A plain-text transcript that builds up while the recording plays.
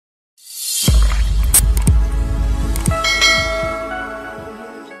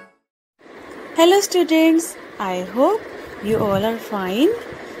Hello students, I hope you all are fine.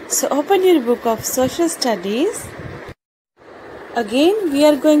 So open your book of social studies. Again we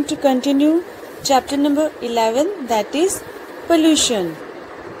are going to continue chapter number 11, that is pollution.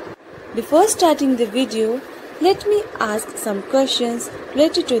 Before starting the video, let me ask some questions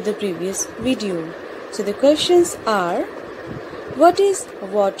related to the previous video. So the questions are: what is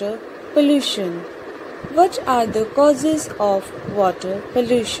water pollution? What are the causes of water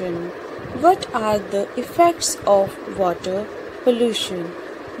pollution? What are the effects of water pollution?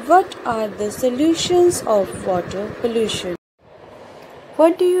 What are the solutions of water pollution?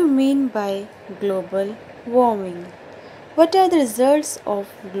 What do you mean by global warming? What are the results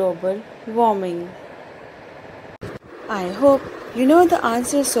of global warming? I hope you know the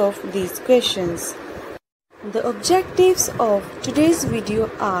answers of these questions. The objectives of today's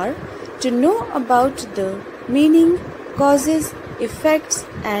video are to know about the meaning, causes, effects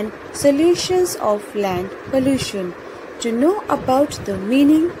and solutions of land pollution. To know about the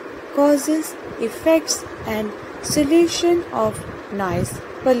meaning, causes, effects and solution of noise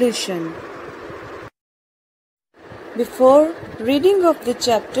pollution. Before reading of the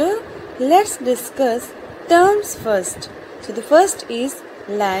chapter, let's discuss terms first. So the first is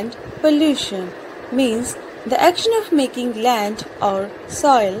land pollution, means the action of making land or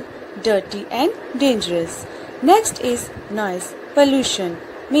soil dirty and dangerous. Next is noise pollution,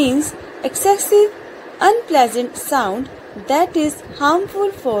 means excessive unpleasant sound that is harmful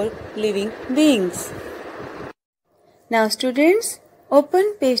for living beings. Now students,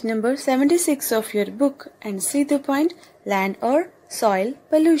 open page number 76 of your book and see the point land or soil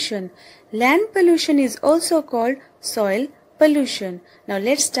pollution. Land pollution is also called soil pollution. Now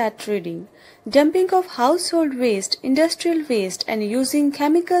let's start reading. Dumping of household waste, industrial waste and using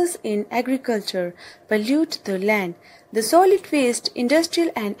chemicals in agriculture pollute the land. The solid waste,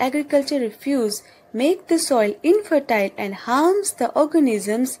 industrial and agriculture refuse make the soil infertile and harms the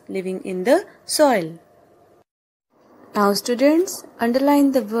organisms living in the soil. Now students,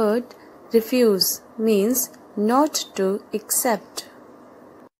 underline the word refuse, means not to accept.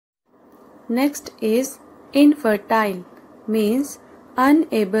 Next is infertile, means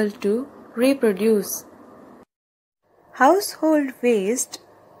unable to reproduce. Household waste,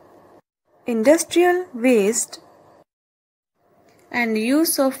 industrial waste and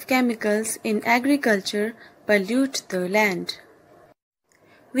use of chemicals in agriculture pollute the land,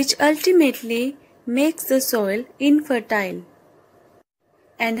 which ultimately makes the soil infertile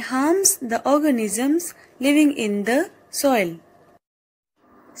and harms the organisms living in the soil.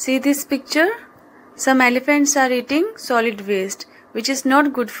 See this picture? Some elephants are eating solid waste, which is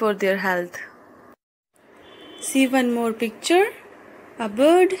not good for their health. See one more picture. A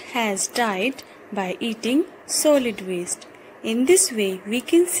bird has died by eating solid waste. In this way, we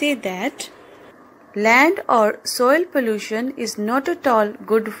can say that land or soil pollution is not at all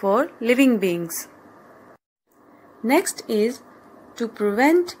good for living beings. Next is to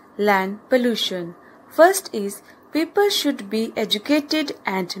prevent land pollution. First is people should be educated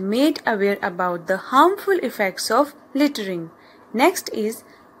and made aware about the harmful effects of littering. Next is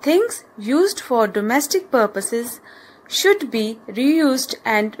things used for domestic purposes should be reused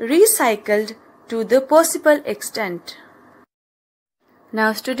and recycled to the possible extent.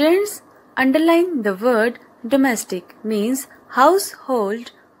 Now students, underline the word domestic, means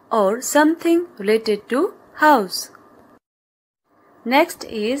household or something related to house. Next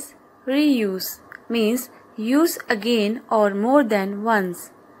is reuse, means use again or more than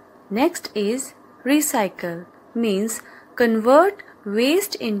once. Next is recycle, means convert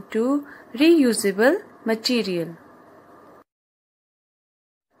waste into reusable material.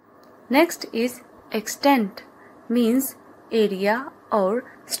 Next is extent, means area or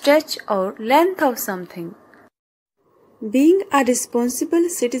stretch or length of something. Being a responsible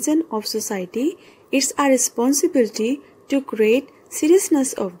citizen of society, it's our responsibility to create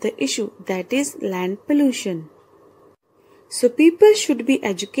seriousness of the issue, that is land pollution. So people should be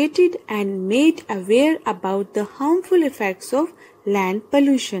educated and made aware about the harmful effects of land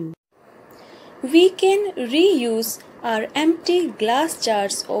pollution. We can reuse our empty glass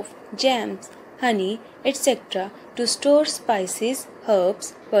jars of jams, honey, etc. to store spices,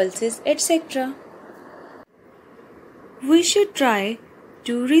 herbs, pulses, etc. We should try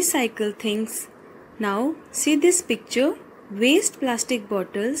to recycle things. Now see this picture. Waste plastic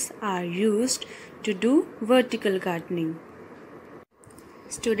bottles are used to do vertical gardening.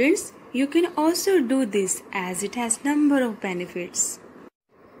 Students, you can also do this as it has number of benefits.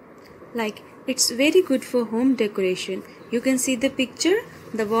 Like it's very good for home decoration. You can see the picture.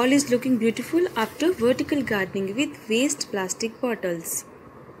 The wall is looking beautiful after vertical gardening with waste plastic bottles.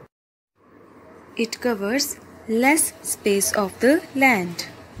 it covers less space of the land.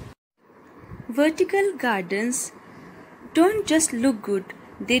 Vertical gardens don't just look good,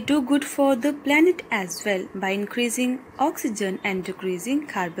 they do good for the planet as well by increasing oxygen and decreasing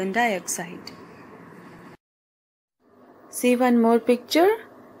carbon dioxide. See one more picture.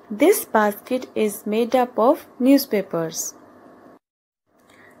 This basket is made up of newspapers.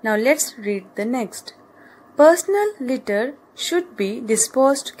 Now let's read the next. Personal litter should be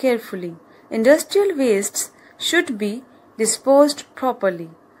disposed carefully. Industrial wastes should be disposed properly.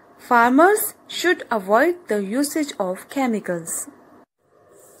 Farmers should avoid the usage of chemicals.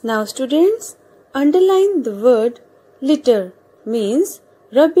 Now students, underline the word litter means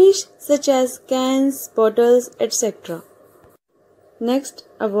rubbish such as cans, bottles, etc. Next,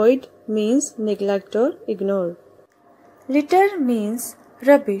 avoid means neglect or ignore. Litter means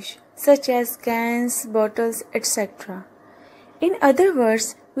rubbish such as cans, bottles, etc. In other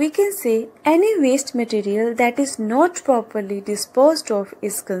words, we can say any waste material that is not properly disposed of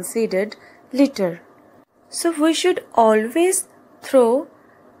is considered litter. So we should always throw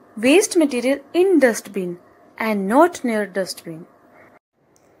waste material in dustbin and not near dustbin.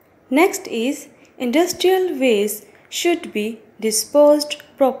 Next is industrial waste should be disposed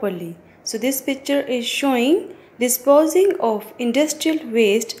properly. So this picture is showing disposing of industrial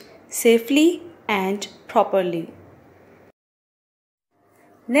waste safely and properly.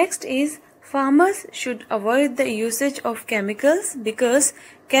 Next is farmers should avoid the usage of chemicals because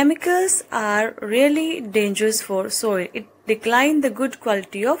chemicals are really dangerous for soil. It declines the good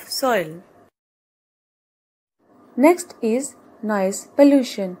quality of soil. Next is noise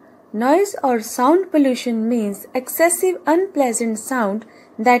pollution. Noise or sound pollution means excessive unpleasant sound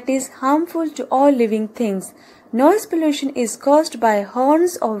that is harmful to all living things. Noise pollution is caused by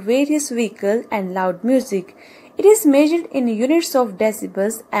horns of various vehicles and loud music. It is measured in units of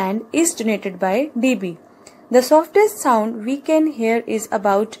decibels and is denoted by dB. The softest sound we can hear is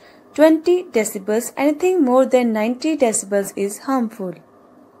about 20 decibels. Anything more than 90 decibels is harmful.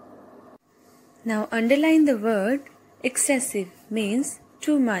 Now underline the word excessive means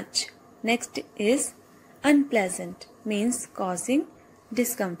too much. Next is unpleasant means causing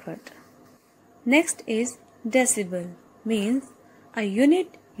discomfort. Next is decibel means a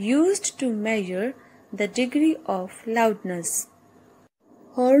unit used to measure the degree of loudness.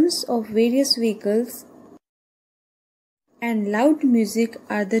 Horns of various vehicles and loud music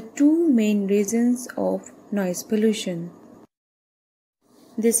are the two main reasons of noise pollution.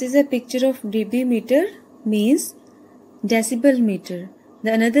 This is a picture of dB meter means decibel meter.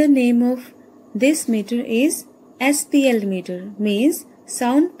 The another name of this meter is SPL meter means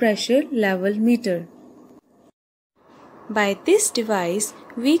sound pressure level meter. By this device,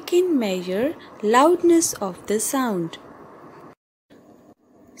 we can measure loudness of the sound.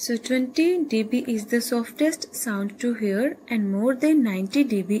 So 20 dB is the softest sound to hear and more than 90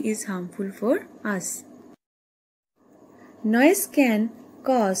 dB is harmful for us. Noise can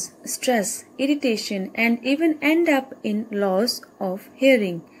cause stress, irritation and even end up in loss of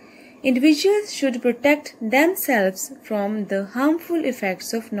hearing. Individuals should protect themselves from the harmful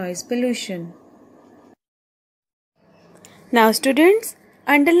effects of noise pollution. Now students,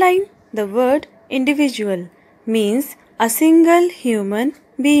 underline the word individual means a single human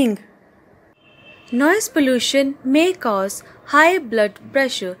being. Noise pollution may cause high blood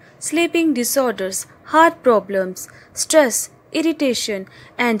pressure, sleeping disorders, heart problems, stress, irritation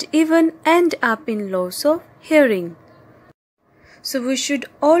and even end up in loss of hearing. So we should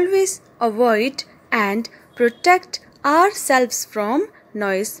always avoid and protect ourselves from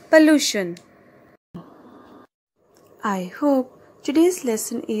noise pollution. I hope today's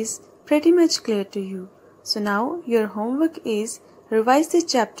lesson is pretty much clear to you. So now your homework is revise the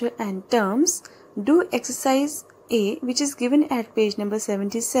chapter and terms, do exercise A which is given at page number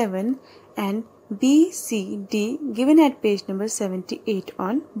 77 and B, C, D given at page number 78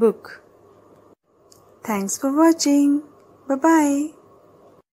 on book. Thanks for watching. Bye-bye.